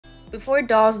Before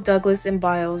Dawes, Douglas, and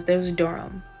Biles, there was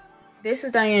Durham. This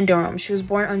is Dianne Durham. She was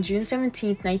born on June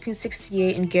 17,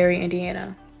 1968 in Gary,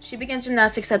 Indiana. She began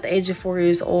gymnastics at the age of 4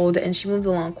 years old, and she moved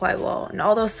along quite well, and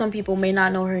although some people may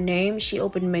not know her name, she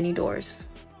opened many doors.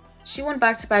 She won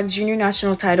back-to-back junior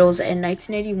national titles in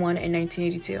 1981 and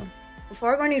 1982.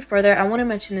 Before I go any further, I want to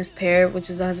mention this pair, which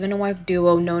is a husband and wife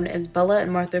duo known as Bella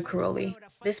and Martha Caroli.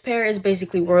 This pair is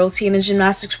basically royalty in the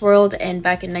gymnastics world, and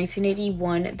back in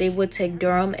 1981, they would take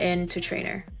Durham in to train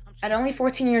her. At only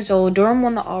 14 years old, Durham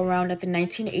won the all-around at the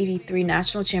 1983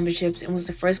 National Championships and was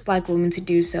the first black woman to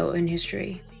do so in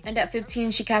history. And at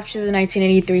 15, she captured the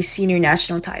 1983 Senior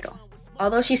National title.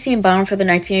 Although she seemed bound for the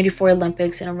 1984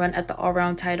 Olympics and a run at the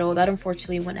all-round title, that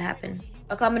unfortunately wouldn't happen.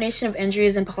 A combination of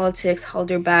injuries and politics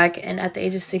held her back, and at the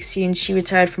age of 16, she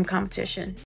retired from competition.